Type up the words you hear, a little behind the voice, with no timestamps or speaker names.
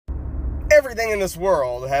everything in this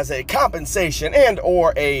world has a compensation and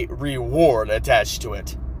or a reward attached to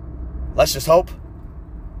it. Let's just hope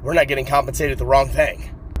we're not getting compensated the wrong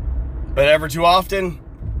thing. But ever too often,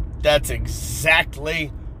 that's exactly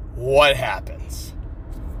what happens.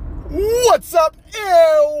 What's up?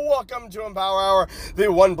 And welcome to Empower Hour,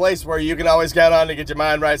 the one place where you can always count on to get your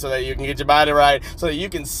mind right so that you can get your body right, so that you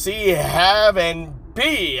can see, have, and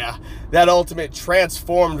be that ultimate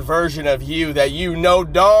transformed version of you that you know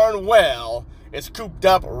darn well is cooped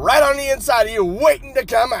up right on the inside of you waiting to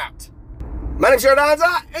come out. My name's Jared Hines.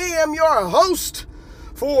 I am your host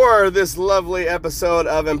for this lovely episode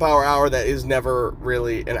of Empower Hour that is never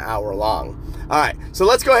really an hour long. All right, so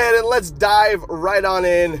let's go ahead and let's dive right on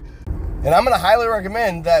in. And I'm going to highly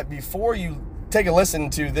recommend that before you take a listen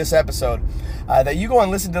to this episode, that you go and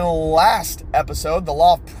listen to the last episode, The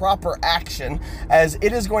Law of Proper Action, as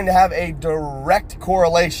it is going to have a direct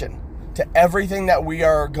correlation to everything that we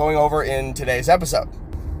are going over in today's episode.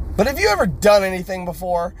 But have you ever done anything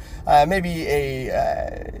before, maybe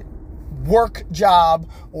a work job,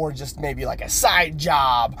 or just maybe like a side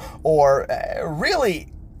job, or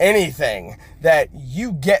really anything that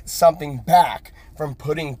you get something back from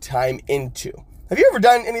putting time into? Have you ever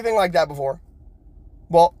done anything like that before?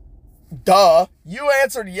 Well, duh, you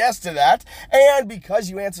answered yes to that. And because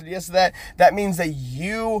you answered yes to that, that means that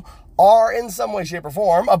you are in some way, shape, or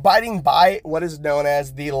form abiding by what is known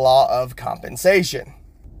as the law of compensation.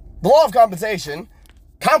 The law of compensation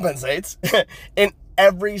compensates in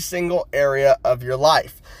every single area of your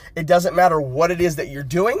life. It doesn't matter what it is that you're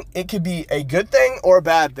doing. It could be a good thing or a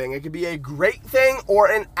bad thing. It could be a great thing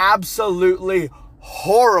or an absolutely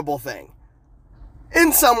horrible thing.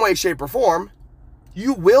 In some way, shape, or form,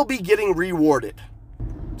 you will be getting rewarded.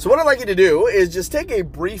 So what I'd like you to do is just take a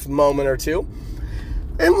brief moment or two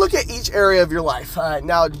and look at each area of your life.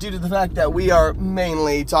 Now, due to the fact that we are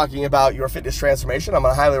mainly talking about your fitness transformation, I'm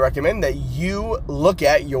going to highly recommend that you look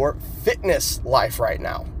at your fitness life right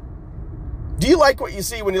now. Do you like what you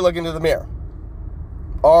see when you look into the mirror?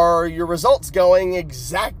 Are your results going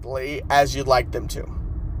exactly as you'd like them to?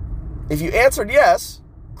 If you answered yes,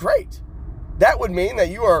 great. That would mean that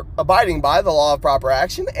you are abiding by the law of proper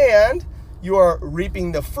action and you are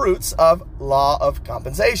reaping the fruits of law of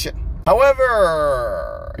compensation.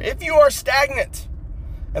 However, if you are stagnant,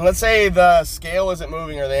 and let's say the scale isn't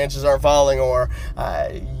moving or the inches aren't falling, or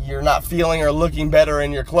you're not feeling or looking better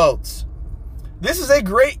in your clothes, this is a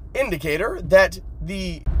great indicator that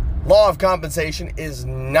the law of compensation is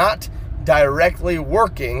not directly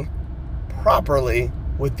working properly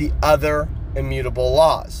with the other immutable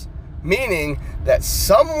laws. Meaning that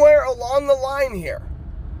somewhere along the line here,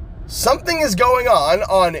 something is going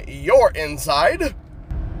on your inside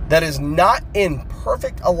that is not in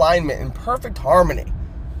perfect alignment, in perfect harmony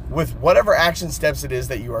with whatever action steps it is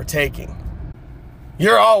that you are taking.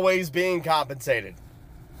 You're always being compensated.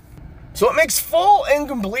 So it makes full and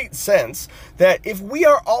complete sense that if we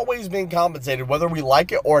are always being compensated, whether we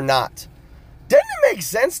like it or not, doesn't it make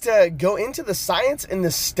sense to go into the science and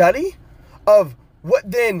the study of what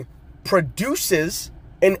then produces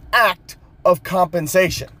an act of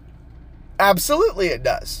compensation? Absolutely it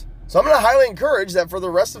does. So I'm going to highly encourage that for the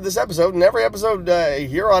rest of this episode and every episode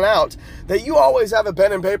here on out, that you always have a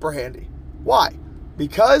pen and paper handy. Why?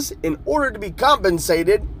 Because in order to be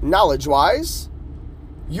compensated knowledge-wise,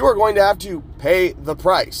 you are going to have to pay the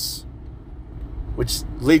price. Which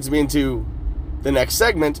leads me into the next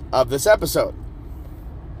segment of this episode.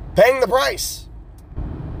 Paying the price.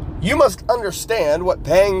 You must understand what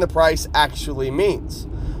paying the price actually means.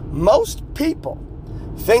 Most people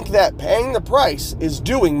think that paying the price is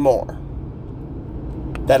doing more.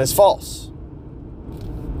 That is false.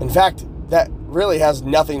 In fact, that really has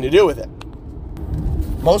nothing to do with it.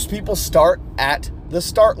 Most people start at the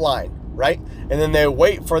start line, right? And then they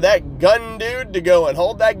wait for that gun dude to go and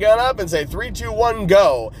hold that gun up and say 3, 2, 1,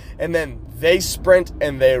 go. And then they sprint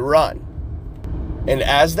and they run. And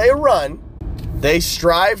as they run, they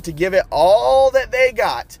strive to give it all that they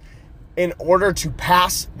got in order to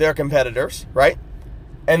pass their competitors, right?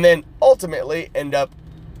 And then ultimately end up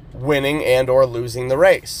winning and or losing the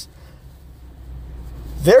race.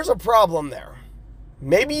 There's a problem there.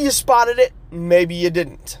 Maybe you spotted it, maybe you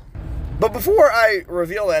didn't. But before I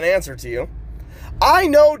reveal that answer to you, I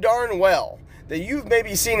know darn well that you've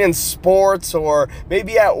maybe seen in sports or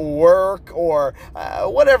maybe at work or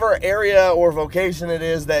whatever area or vocation it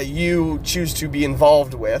is that you choose to be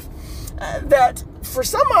involved with, that for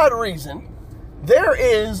some odd reason, there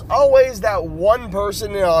is always that one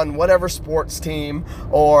person on whatever sports team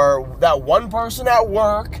or that one person at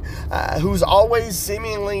work who's always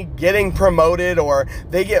seemingly getting promoted, or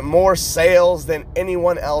they get more sales than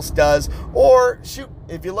anyone else does. Or shoot,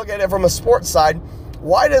 if you look at it from a sports side,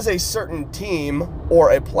 why does a certain team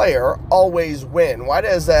or a player always win? Why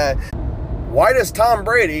does Tom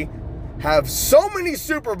Brady have so many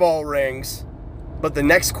Super Bowl rings, but the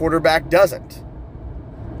next quarterback doesn't?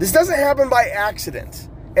 This doesn't happen by accident.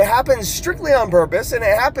 It happens strictly on purpose, and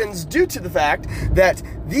it happens due to the fact that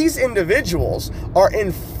these individuals are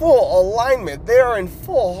in full alignment. They are in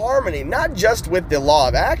full harmony, not just with the law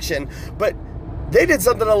of action, but they did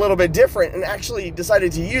something a little bit different and actually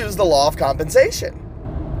decided to use the law of compensation.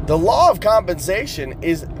 The law of compensation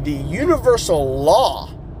is the universal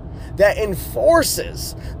law that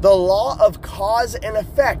enforces the law of cause and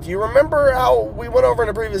effect. You remember how we went over in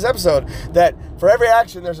a previous episode that for every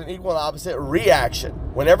action, there's an equal and opposite reaction.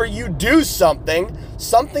 Whenever you do something,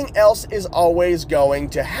 something else is always going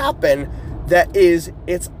to happen that is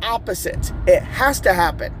its opposite. It has to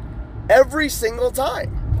happen every single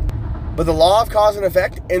time. But the law of cause and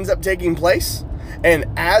effect ends up taking place. And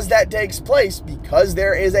as that takes place, because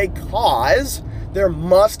there is a cause, there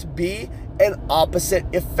must be an opposite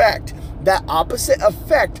effect. That opposite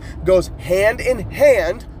effect goes hand in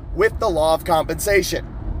hand with the law of compensation.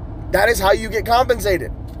 That is how you get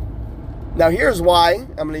compensated. Now, here's why.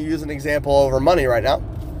 I'm going to use an example over money right now.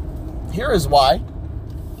 Here is why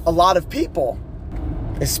a lot of people,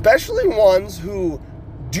 especially ones who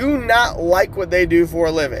do not like what they do for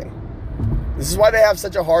a living, this is why they have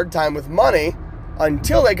such a hard time with money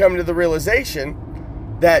until they come to the realization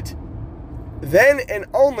that then and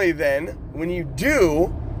only then, when you do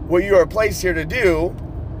what you are placed here to do,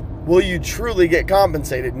 will you truly get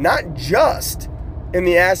compensated. Not just in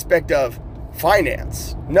the aspect of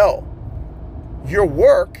finance. No. Your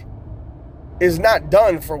work is not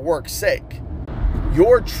done for work's sake.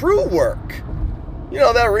 Your true work,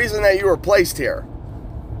 that reason that you were placed here.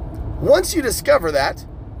 Once you discover that,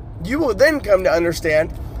 you will then come to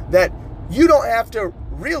understand that you don't have to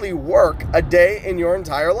really work a day in your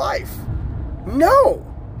entire life. No.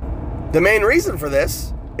 The main reason for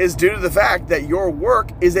this is due to the fact that your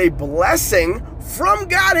work is a blessing from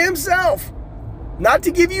God Himself. Not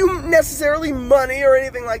to give you necessarily money or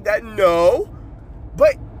anything like that, no.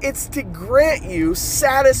 But it's to grant you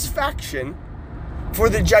satisfaction for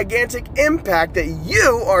the gigantic impact that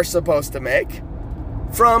you are supposed to make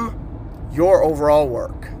from your overall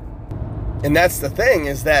work. And that's the thing,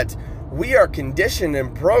 is that we are conditioned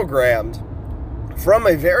and programmed from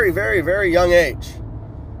a very, very, very young age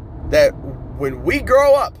that when we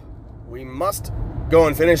grow up, we must go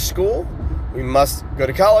and finish school, we must go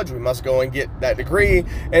to college, we must go and get that degree,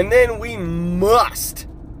 and then we must,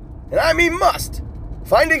 and I mean must,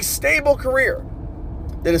 find a stable career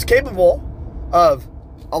that is capable of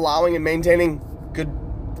allowing and maintaining good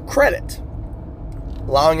credit,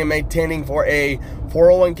 allowing and maintaining for a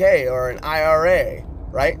 401k or an IRA,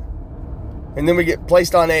 right? And then we get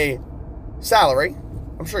placed on a salary.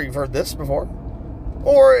 I'm sure you've heard this before.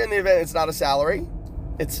 Or in the event it's not a salary,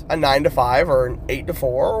 it's a 9 to 5 or an 8 to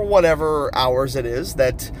 4 or whatever hours it is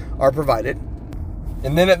that are provided.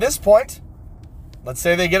 And then at this point, let's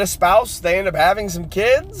say they get a spouse, they end up having some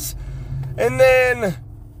kids, and then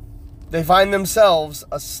they find themselves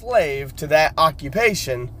a slave to that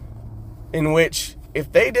occupation, in which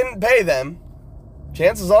if they didn't pay them,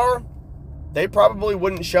 chances are they probably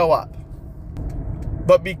wouldn't show up.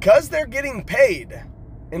 But because they're getting paid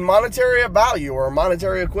in monetary value or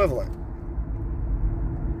monetary equivalent,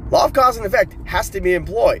 law of cause and effect has to be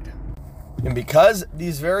employed. And because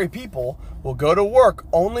these very people will go to work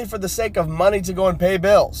only for the sake of money to go and pay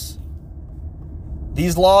bills,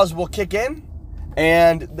 these laws will kick in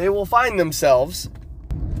and they will find themselves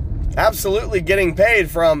absolutely getting paid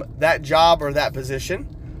from that job or that position,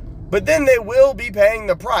 but then they will be paying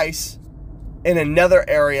the price in another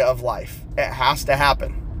area of life. It has to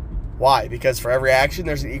happen. Why? Because for every action,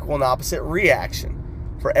 there's an equal and opposite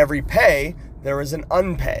reaction. For every pay, there is an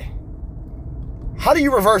unpay. How do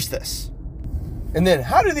you reverse this? And then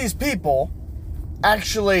how do these people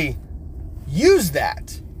actually use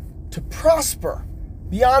that to prosper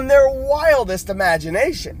beyond their wildest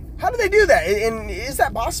imagination? How do they do that? And is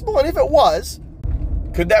that possible? And if it was,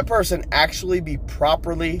 could that person actually be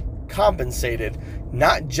properly compensated,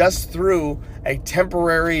 not just through a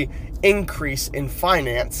temporary increase in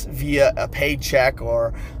finance via a paycheck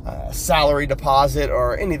or a salary deposit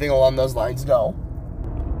or anything along those lines? No.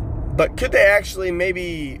 But could they actually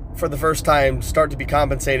maybe for the first time start to be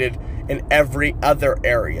compensated in every other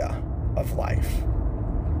area of life?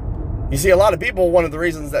 You see, a lot of people, one of the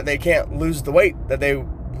reasons that they can't lose the weight that they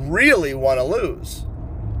really want to lose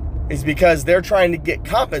is because they're trying to get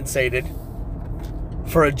compensated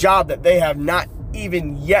for a job that they have not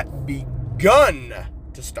even yet begun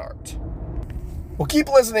to start. Well, keep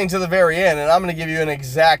listening to the very end, and I'm going to give you an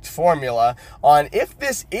exact formula on if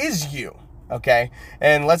this is you, okay?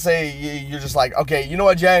 And let's say you're just like, okay, you know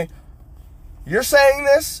what, Jay? You're saying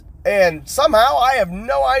this, and somehow I have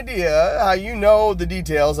no idea how you know the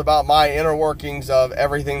details about my inner workings of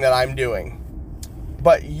everything that I'm doing.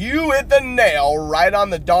 But you hit the nail right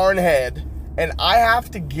on the darn head, and I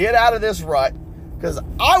have to get out of this rut because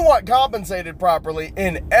I want compensated properly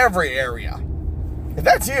in every area. If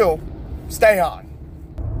that's you, stay on.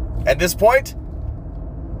 At this point,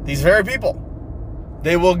 these very people,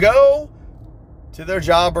 they will go to their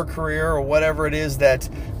job or career or whatever it is that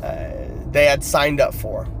they had signed up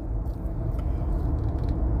for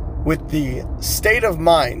with the state of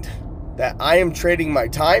mind that I am trading my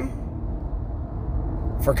time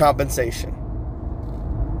for compensation.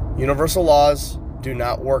 Universal laws do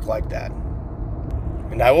not work like that.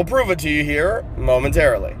 And I will prove it to you here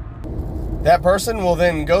momentarily. That person will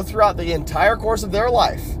then go throughout the entire course of their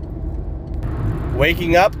life,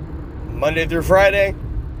 waking up Monday through Friday,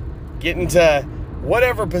 getting to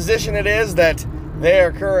whatever position it is that they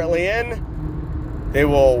are currently in. They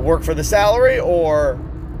will work for the salary or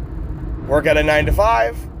work at a 9 to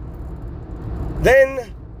 5.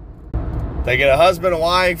 Then they get a husband, a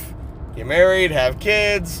wife, get married, have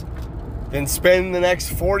kids, then spend the next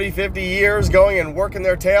 40, 50 years going and working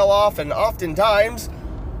their tail off, and oftentimes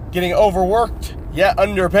getting overworked yet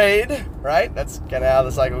underpaid, right? That's kind of how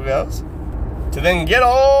the cycle goes. To then get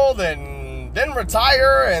old and then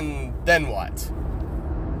retire, and then what?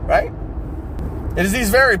 Right? It is these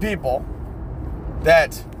very people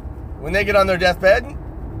that when they get on their deathbed,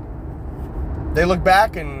 they look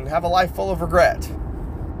back and have a life full of regret.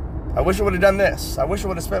 I wish I would have done this. I wish I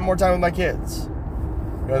would have spent more time with my kids.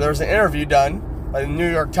 You know, there was an interview done by the New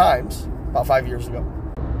York Times about 5 years ago.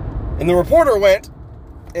 And the reporter went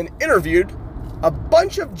and interviewed a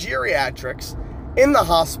bunch of geriatrics in the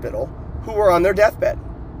hospital who were on their deathbed.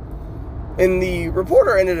 And the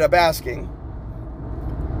reporter ended up asking,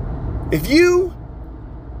 if you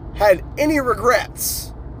had any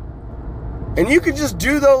regrets and you could just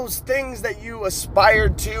do those things that you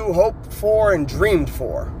aspired to, hoped for, and dreamed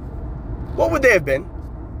for, what would they have been?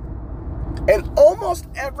 And almost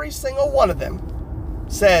every single one of them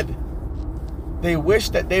said they wish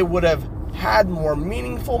that they would have had more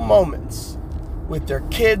meaningful moments with their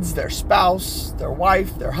kids, their spouse, their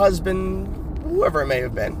wife, their husband, whoever it may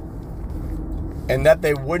have been, and that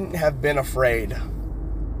they wouldn't have been afraid.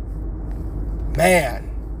 Man,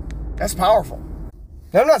 that's powerful.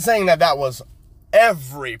 Now, I'm not saying that that was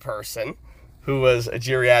every person who was a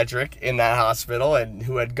geriatric in that hospital and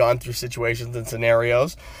who had gone through situations and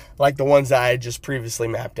scenarios like the ones that I had just previously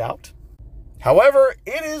mapped out. However,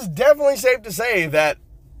 it is definitely safe to say that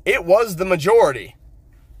it was the majority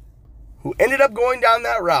who ended up going down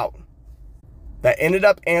that route that ended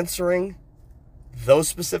up answering those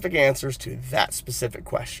specific answers to that specific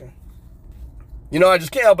question. You know, I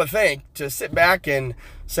just can't help but think to sit back and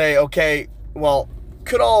say, okay, well,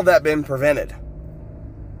 could all of that been prevented?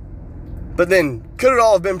 But then, could it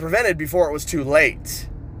all have been prevented before it was too late?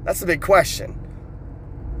 That's the big question.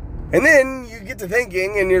 And then you get to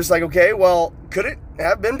thinking and you're just like, okay, well, could it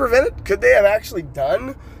have been prevented? Could they have actually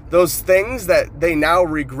done those things that they now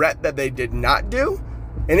regret that they did not do?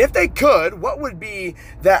 And if they could, what would be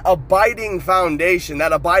that abiding foundation,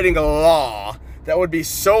 that abiding law that would be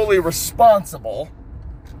solely responsible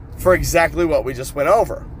for exactly what we just went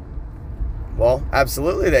over? Well,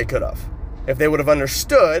 absolutely they could have. If they would have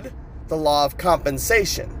understood the law of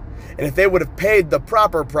compensation, and if they would have paid the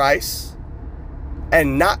proper price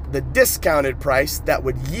and not the discounted price that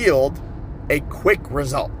would yield a quick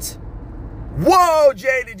result. Whoa,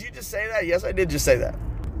 Jay, did you just say that? Yes, I did just say that.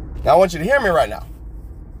 Now I want you to hear me right now.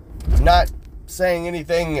 I'm not saying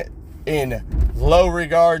anything in low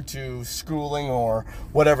regard to schooling or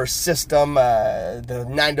whatever system, the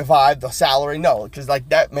 9 to 5, the salary. No, because like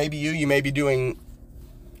that, maybe you may be doing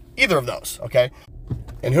either of those, okay?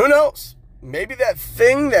 And who knows? Maybe that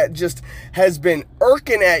thing that just has been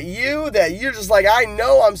irking at you, that you're just like, I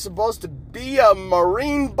know I'm supposed to be a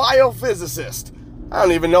marine biophysicist. I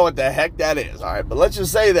don't even know what the heck that is, all right? But let's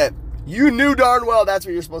just say that you knew darn well that's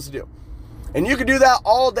what you're supposed to do. And you can do that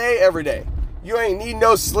all day, every day. You ain't need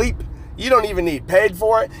no sleep. You don't even need paid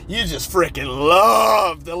for it. You just freaking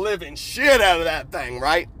love the living shit out of that thing,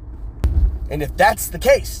 right? And if that's the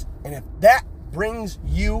case, and if that brings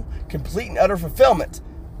you complete and utter fulfillment,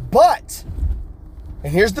 but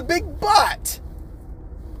And here's the big but.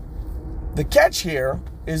 The catch here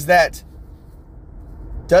is that,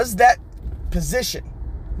 does that position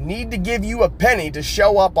need to give you a penny to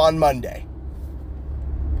show up on Monday?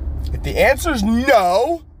 If the answer is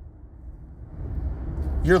no,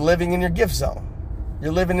 you're living in your gift zone.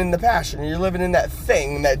 You're living in the passion. You're living in that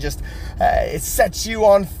thing that just, it sets you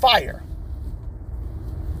on fire.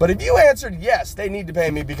 But if you answered yes, they need to pay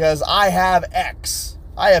me because I have X.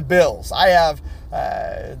 I have bills. I have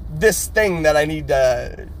this thing that I need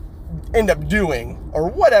to end up doing, or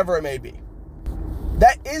whatever it may be.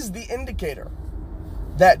 That is the indicator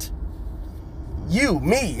that you,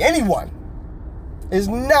 me, anyone is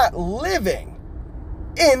not living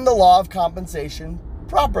in the law of compensation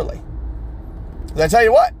properly. I tell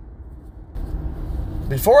you what,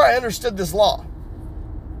 before I understood this law,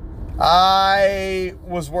 I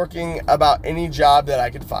was working about any job that I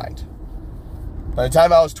could find. By the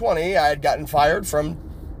time I was 20, I had gotten fired from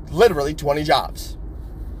literally 20 jobs.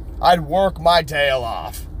 I'd work my tail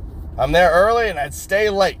off. I'm there early and I'd stay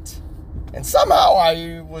late. And somehow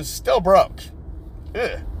I was still broke.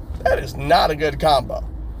 Ugh, that is not a good combo.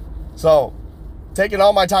 So, taking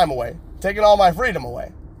all my time away, taking all my freedom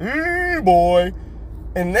away. Boy.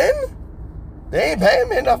 And then, they ain't paying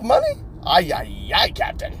me enough money? Aye,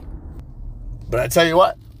 Captain. But I tell you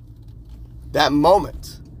what, that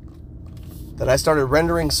moment that I started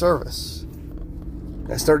rendering service,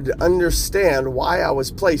 I started to understand why I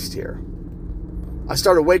was placed here. I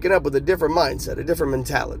started waking up with a different mindset, a different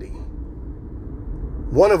mentality.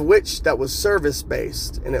 One of which that was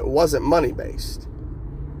service-based and it wasn't money-based.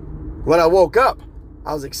 When I woke up,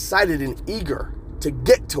 I was excited and eager to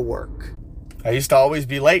get to work. I used to always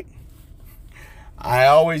be late. I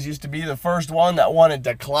always used to be the first one that wanted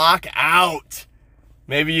to clock out.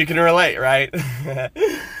 Maybe you can relate, right?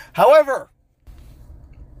 However,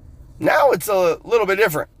 now it's a little bit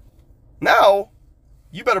different. Now,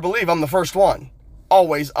 you better believe I'm the first one.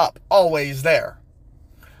 Always up, always there.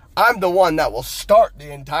 I'm the one that will start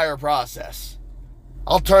the entire process.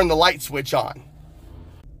 I'll turn the light switch on.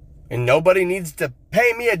 And nobody needs to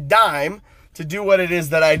pay me a dime to do what it is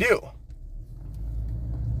that I do.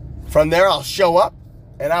 From there, I'll show up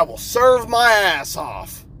and I will serve my ass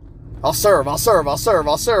off. I'll serve.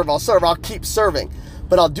 I'll keep serving.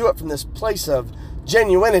 But I'll do it from this place of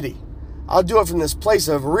genuinity. I'll do it from this place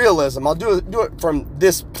of realism. I'll do it from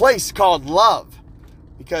this place called love.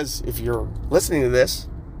 Because if you're listening to this,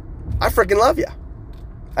 I freaking love you.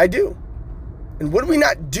 I do. And would we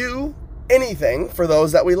not do anything for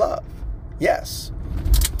those that we love? Yes.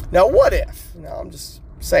 Now, what if? Now, I'm just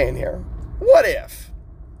saying here. What if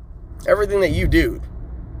everything that you do,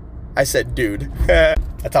 I said dude.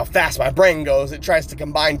 That's how fast my brain goes. It tries to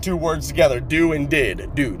combine two words together. Do and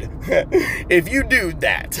did. Dude. If you do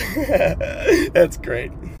that, that's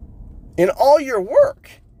great. In all your work,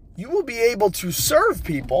 you will be able to serve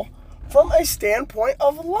people from a standpoint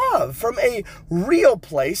of love, from a real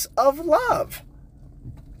place of love.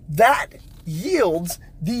 That yields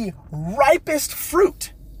the ripest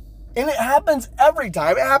fruit. And it happens every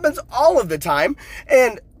time. It happens all of the time.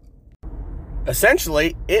 And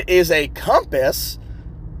essentially, it is a compass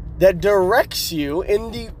that directs you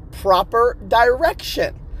in the proper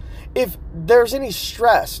direction. If there's any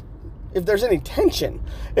stress, if there's any tension,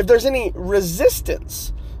 if there's any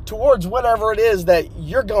resistance towards whatever it is that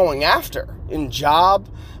you're going after in job,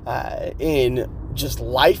 in just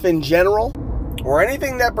life in general, or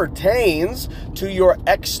anything that pertains to your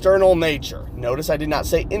external nature. Notice I did not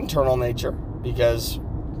say internal nature, because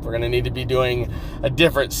we're going to need to be doing a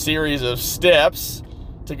different series of steps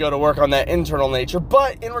to go to work on that internal nature.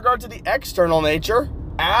 But in regard to the external nature,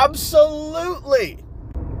 absolutely.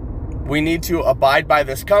 We need to abide by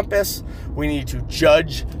this compass. We need to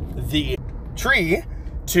judge the tree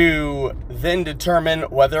to then determine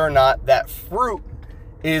whether or not that fruit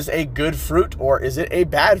is a good fruit or is it a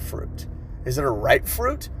bad fruit. Is it a ripe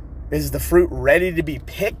fruit? Is the fruit ready to be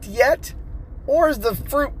picked yet? Or is the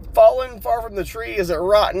fruit fallen far from the tree? Is it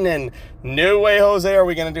rotten? And no way, Jose, are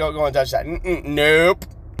we going to go and touch that? Nope.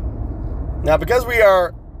 Now, because we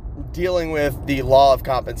are dealing with the law of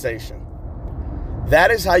compensation,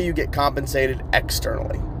 that is how you get compensated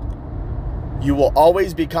externally. You will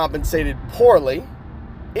always be compensated poorly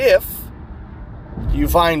if you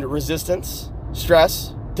find resistance,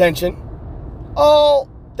 stress, tension, all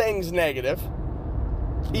things negative,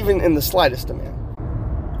 even in the slightest amount.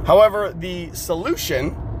 However, the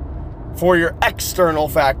solution for your external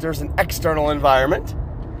factors and external environment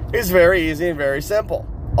is very easy and very simple.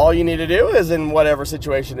 All you need to do is, in whatever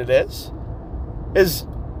situation it is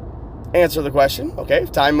answer the question, okay,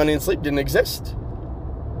 if time, money, and sleep didn't exist,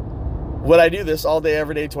 Would I do this all day,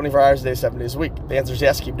 every day, 24 hours a day, 7 days a week? The answer is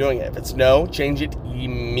yes, keep doing it. If it's no, change it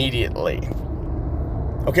immediately.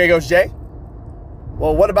 Okay, Coach Jay.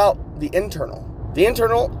 Well, what about the internal? The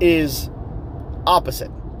internal is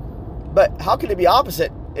opposite. But how can it be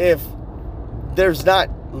opposite if there's not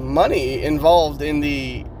money involved in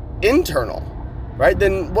the internal, right?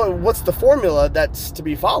 Then what's the formula that's to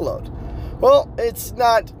be followed? Well, it's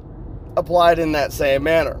not applied in that same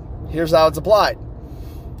manner. Here's how it's applied.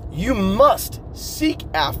 You must seek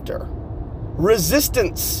after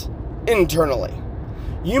resistance internally.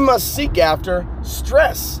 You must seek after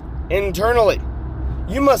stress internally.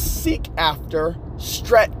 You must seek after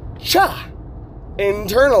stretch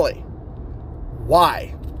internally.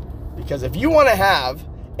 Why? Because if you want to have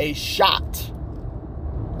a shot,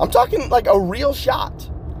 I'm talking like a real shot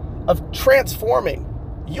of transforming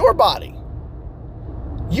your body,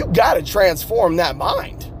 you got to transform that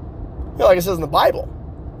mind. You know, like it says in the Bible,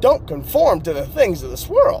 don't conform to the things of this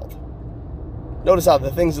world. Notice how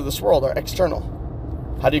the things of this world are external.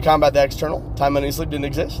 How do you combat the external? Time, money, sleep didn't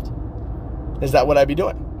exist. Is that what I'd be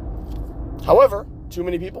doing? However, too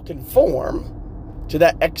many people conform to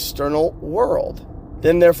that external world.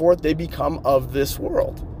 Then, therefore, they become of this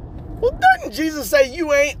world. Well, doesn't Jesus say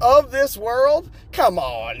you ain't of this world? Come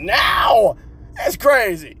on now. That's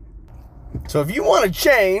crazy. So if you want to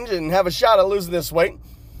change and have a shot at losing this weight,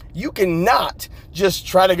 you cannot just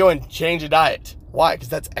try to go and change a diet. Why? Because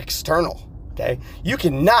that's external, okay? You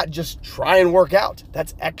cannot just try and work out.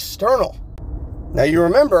 That's external. Now, you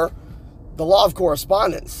remember the law of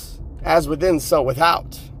correspondence, as within, so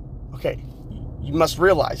without. Okay, you must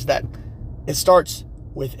realize that it starts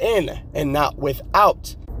within and not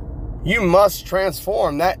without. You must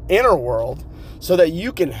transform that inner world so that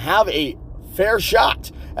you can have a fair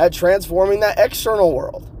shot at transforming that external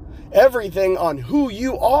world. Everything on who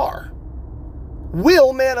you are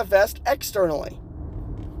will manifest externally.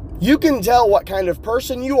 You can tell what kind of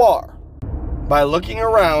person you are by looking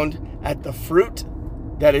around at the fruit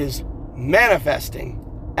that is manifesting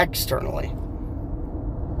externally.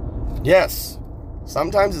 Yes,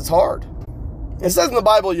 sometimes it's hard. It says in the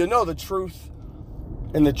Bible, you'll know the truth,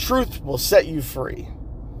 and the truth will set you free.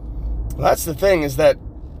 Well, that's the thing, is that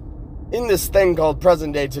in this thing called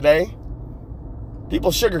present day today,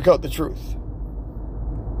 people sugarcoat the truth.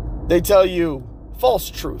 They tell you false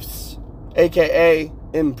truths, aka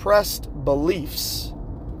impressed beliefs.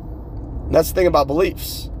 And that's the thing about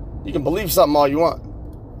beliefs. You can believe something all you want,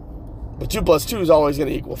 but 2 plus 2 is always going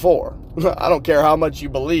to equal 4. I don't care how much you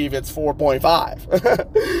believe it's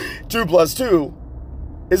 4.5. 2 plus 2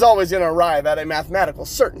 is always going to arrive at a mathematical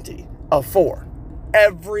certainty of 4.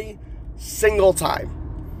 Every single time.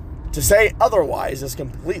 To say otherwise is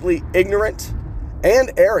completely ignorant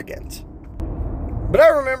and arrogant. But I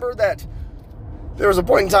remember that there was a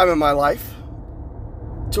point in time in my life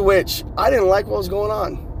to which I didn't like what was going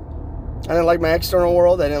on. I didn't like my external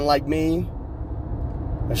world. I didn't like me.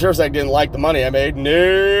 I sure as heck didn't like the money I made.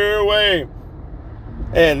 No way.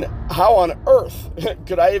 And how on earth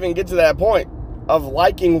could I even get to that point of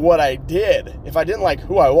liking what I did if I didn't like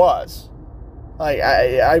who I was? Like,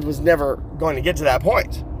 I was never going to get to that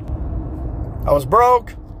point. I was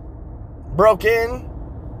broke in.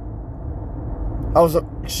 I was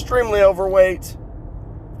extremely overweight.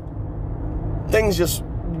 Things just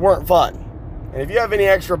weren't fun. And if you have any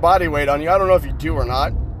extra body weight on you, I don't know if you do or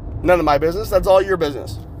not. None of my business. That's all your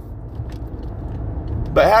business.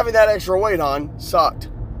 But having that extra weight on sucked.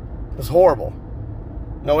 It was horrible.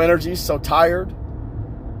 No energy, so tired.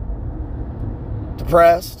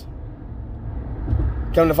 Depressed.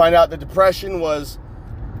 Come to find out that depression was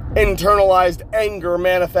internalized anger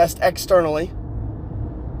manifest externally.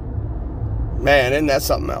 Man, isn't that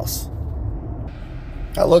something else?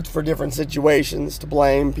 I looked for different situations to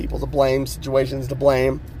blame, people to blame, situations to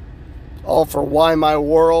blame. All for why my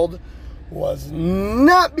world was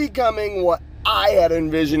not becoming what I had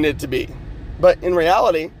envisioned it to be. But in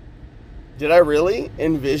reality, did I really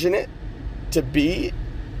envision it to be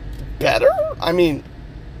better? I mean,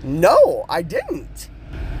 no, I didn't.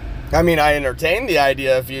 I mean, I entertained the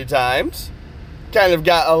idea a few times. Kind of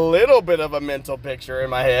got a little bit of a mental picture in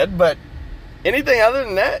my head, but anything other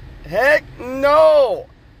than that? Heck no.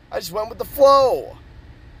 I just went with the flow.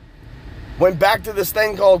 Went back to this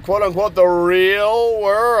thing called, quote unquote, the real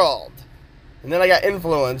world. And then I got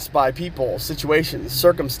influenced by people, situations,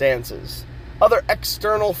 circumstances, other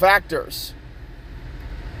external factors.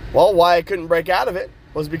 Well, why I couldn't break out of it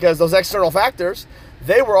was because those external factors,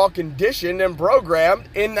 they were all conditioned and programmed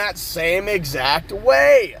in that same exact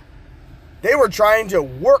way. They were trying to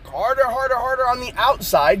work harder on the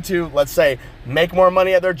outside to, let's say, make more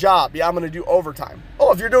money at their job. Yeah, I'm going to do overtime.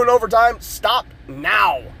 Oh, if you're doing overtime, stop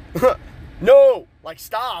now. No, like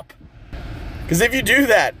stop. Because if you do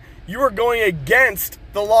that, you are going against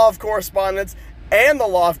the law of correspondence and the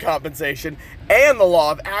law of compensation and the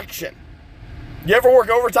law of action. You ever work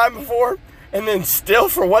overtime before? And then still,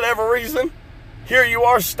 for whatever reason, here you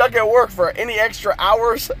are stuck at work for any extra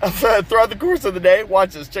hours throughout the course of the day.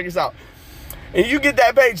 Watch this, check this out. And you get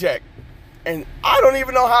that paycheck. And I don't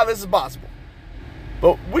even know how this is possible.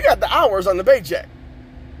 But we got the hours on the paycheck.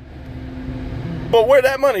 But where'd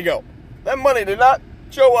that money go? That money did not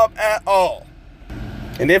show up at all.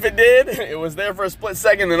 And if it did, it was there for a split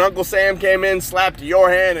second, and Uncle Sam came in, slapped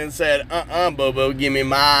your hand, and said, boo-boo, give me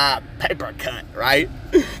my paper cut, right?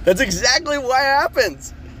 That's exactly what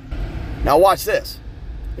happens. Now watch this.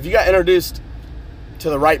 If you got introduced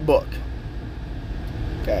to the right book,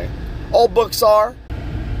 okay, all books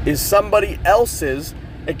is somebody else's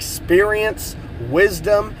experience,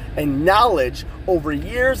 wisdom, and knowledge over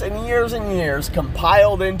years and years and years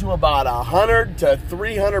compiled into about 100 to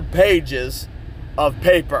 300 pages of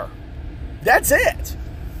paper. That's it.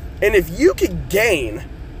 And if you could gain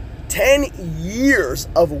 10 years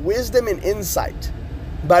of wisdom and insight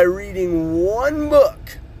by reading one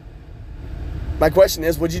book, my question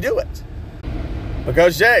is, would you do it?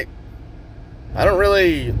 Because, Jay, I don't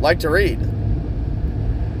really like to read.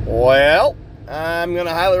 Well, I'm going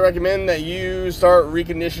to highly recommend that you start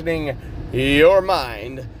reconditioning your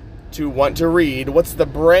mind to want to read. What's the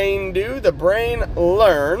brain do? The brain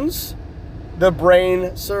learns. The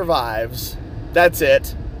brain survives. That's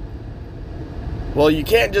it. Well, you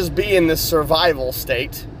can't just be in this survival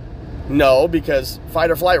state. No, because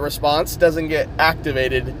fight or flight response doesn't get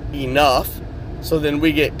activated enough. So then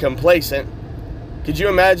we get complacent. Could you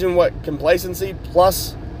imagine what complacency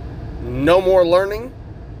plus no more learning?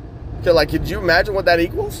 Could you imagine what that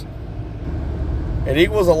equals? It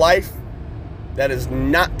equals a life that is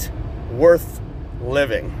not worth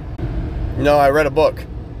living. I read a book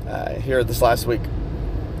here this last week,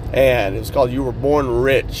 and it was called You Were Born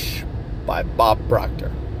Rich by Bob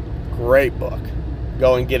Proctor. Great book.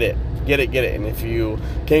 Go and get it. Get it. And if you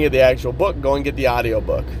can't get the actual book, go and get the audio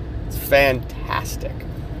book. It's fantastic.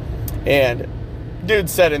 And dude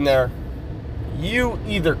said in there, you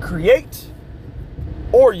either create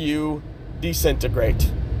or you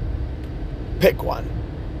disintegrate. Pick one.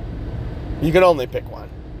 You can only pick one.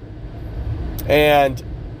 And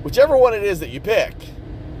whichever one it is that you pick,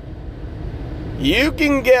 you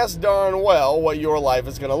can guess darn well what your life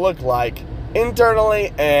is going to look like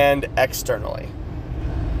internally and externally.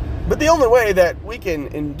 But the only way that we can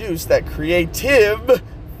induce that creative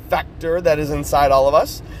factor that is inside all of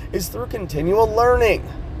us is through continual learning.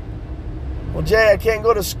 Well, Jay, I can't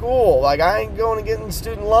go to school. I ain't going to get in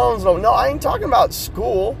student loans. No, I ain't talking about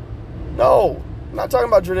school. No, I'm not talking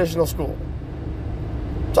about traditional school.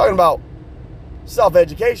 I'm talking about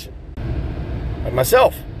self-education. Like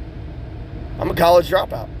myself. I'm a college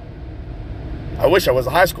dropout. I wish I was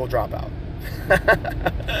a high school dropout.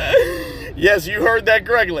 Yes, you heard that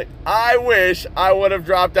correctly. I wish I would have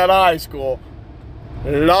dropped out of high school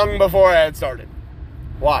long before I had started.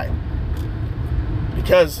 Why?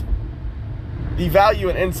 Because the value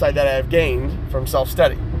and insight that I have gained from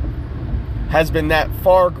self-study has been that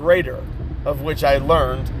far greater of which I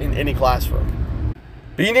learned in any classroom.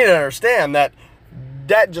 But you need to understand that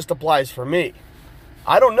that just applies for me.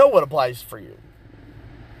 I don't know what applies for you.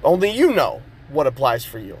 Only you know what applies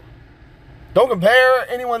for you. Don't compare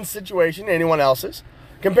anyone's situation to anyone else's.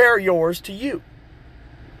 Compare yours to you.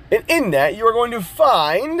 And in that, you are going to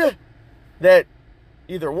find that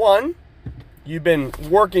either one, you've been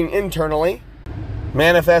working internally,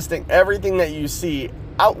 manifesting everything that you see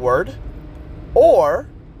outward, or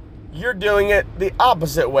you're doing it the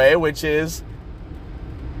opposite way, which is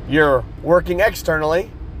you're working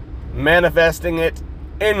externally, manifesting it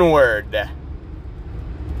inward.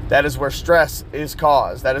 That is where stress is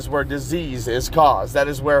caused. That is where disease is caused. That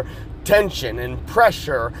is where tension and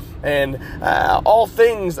pressure and all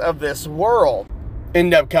things of this world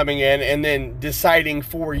end up coming in and then deciding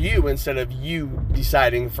for you instead of you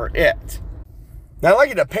deciding for it. Now, I'd like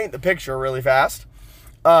you to paint the picture really fast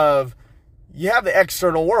of you have the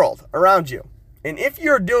external world around you. And if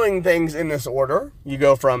you're doing things in this order, you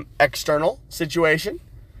go from external situation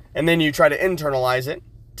and then you try to internalize it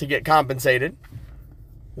to get compensated.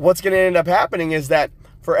 What's going to end up happening is that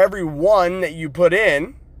for every one that you put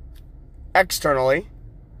in externally,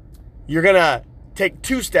 you're going to take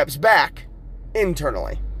 2 steps back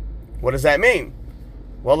internally. What does that mean?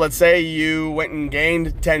 Well, let's say you went and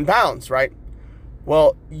gained 10 pounds, right?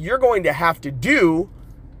 Well, you're going to have to do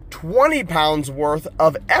 20 pounds worth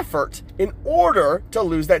of effort in order to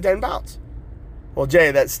lose that 10 pounds. Well,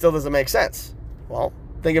 Jay, that still doesn't make sense. Well,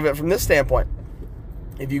 think of it from this standpoint.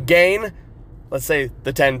 If you gain, let's say,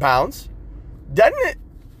 the 10 pounds, doesn't it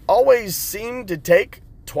always seem to take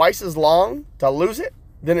twice as long to lose it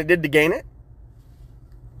than it did to gain it?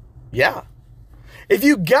 Yeah. If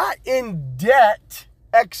you got in debt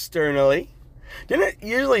externally, didn't it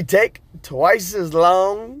usually take twice as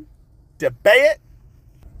long to pay it?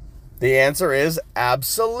 The answer is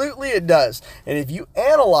absolutely it does. And if you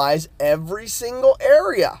analyze every single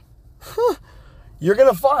area, you're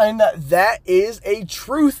going to find that that is a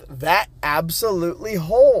truth that absolutely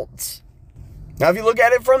holds. Now, if you look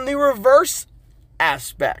at it from the reverse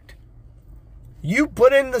aspect, you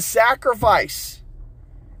put in the sacrifice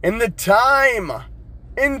and the time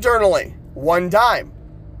internally one time.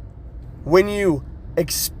 When you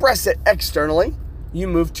express it externally, you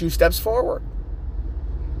move 2 steps forward.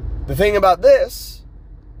 The thing about this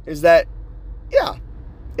is that, yeah,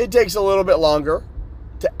 it takes a little bit longer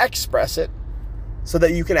to express it so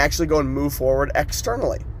that you can actually go and move forward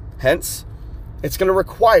externally. Hence, it's going to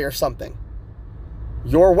require something.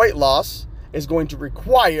 Your weight loss is going to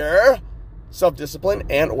require self-discipline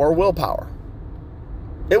and or willpower.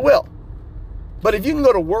 It will. But if you can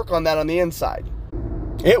go to work on that on the inside,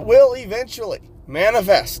 it will eventually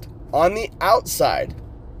manifest on the outside.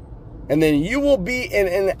 And then you will be in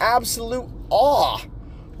an absolute awe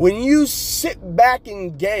when you sit back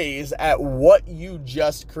and gaze at what you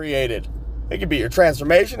just created. It could be your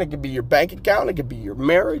transformation. It could be your bank account. It could be your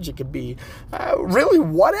marriage. It could be really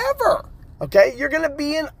whatever. Okay? You're going to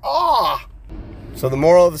be in awe. So the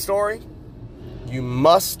moral of the story, you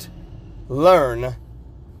must learn.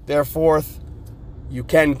 Therefore, you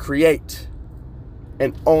can create.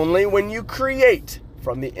 And only when you create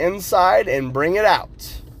from the inside and bring it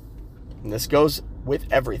out, and this goes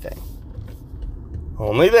with everything,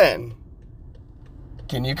 only then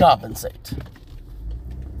can you compensate.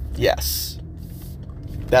 Yes,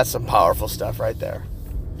 that's some powerful stuff right there.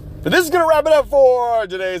 But this is going to wrap it up for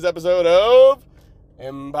today's episode of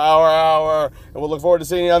Empower Hour. And we'll look forward to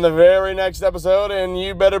seeing you on the very next episode. And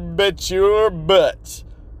you better bet your butt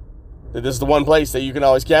that this is the one place that you can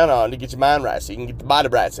always count on to get your mind right, so you can get the body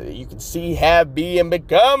right, so that you can see, have, be, and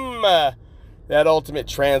become that ultimate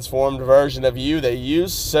transformed version of you that you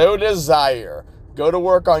so desire. Go to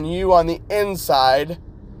work on you on the inside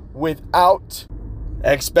without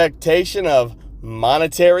expectation of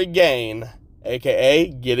monetary gain, aka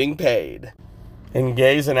getting paid. And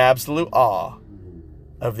gaze in absolute awe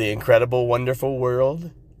of the incredible, wonderful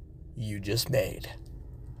world you just made.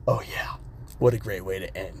 Oh yeah, what a great way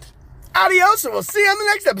to end. Adios, and we'll see you on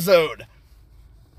the next episode.